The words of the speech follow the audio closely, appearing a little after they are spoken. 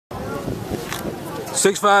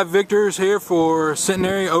6-5 victors here for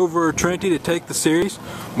Centenary over Trinity to take the series.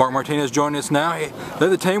 Marc Martinez joining us now. He led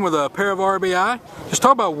the team with a pair of RBI. Just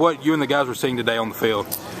talk about what you and the guys were seeing today on the field.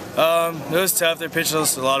 It was tough. They're pitching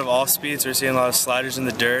us a lot of off speeds. We're seeing a lot of sliders in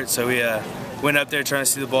the dirt. So we went up there trying to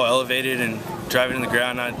see the ball elevated and drive it in the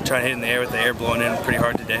ground, not trying to hit it in the air with the air blowing in pretty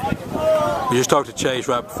hard today. We just talked to Chase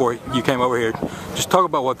right before you came over here. Just talk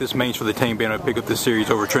about what this means for the team being able to pick up this series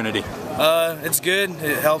over Trinity. It's good.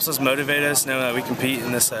 It helps us motivate us, know that we compete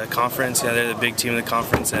in this conference. You know, they're the big team in the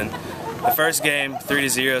conference, and the first game,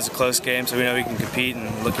 3-0, is a close game, so we know we can compete,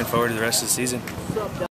 and looking forward to the rest of the season.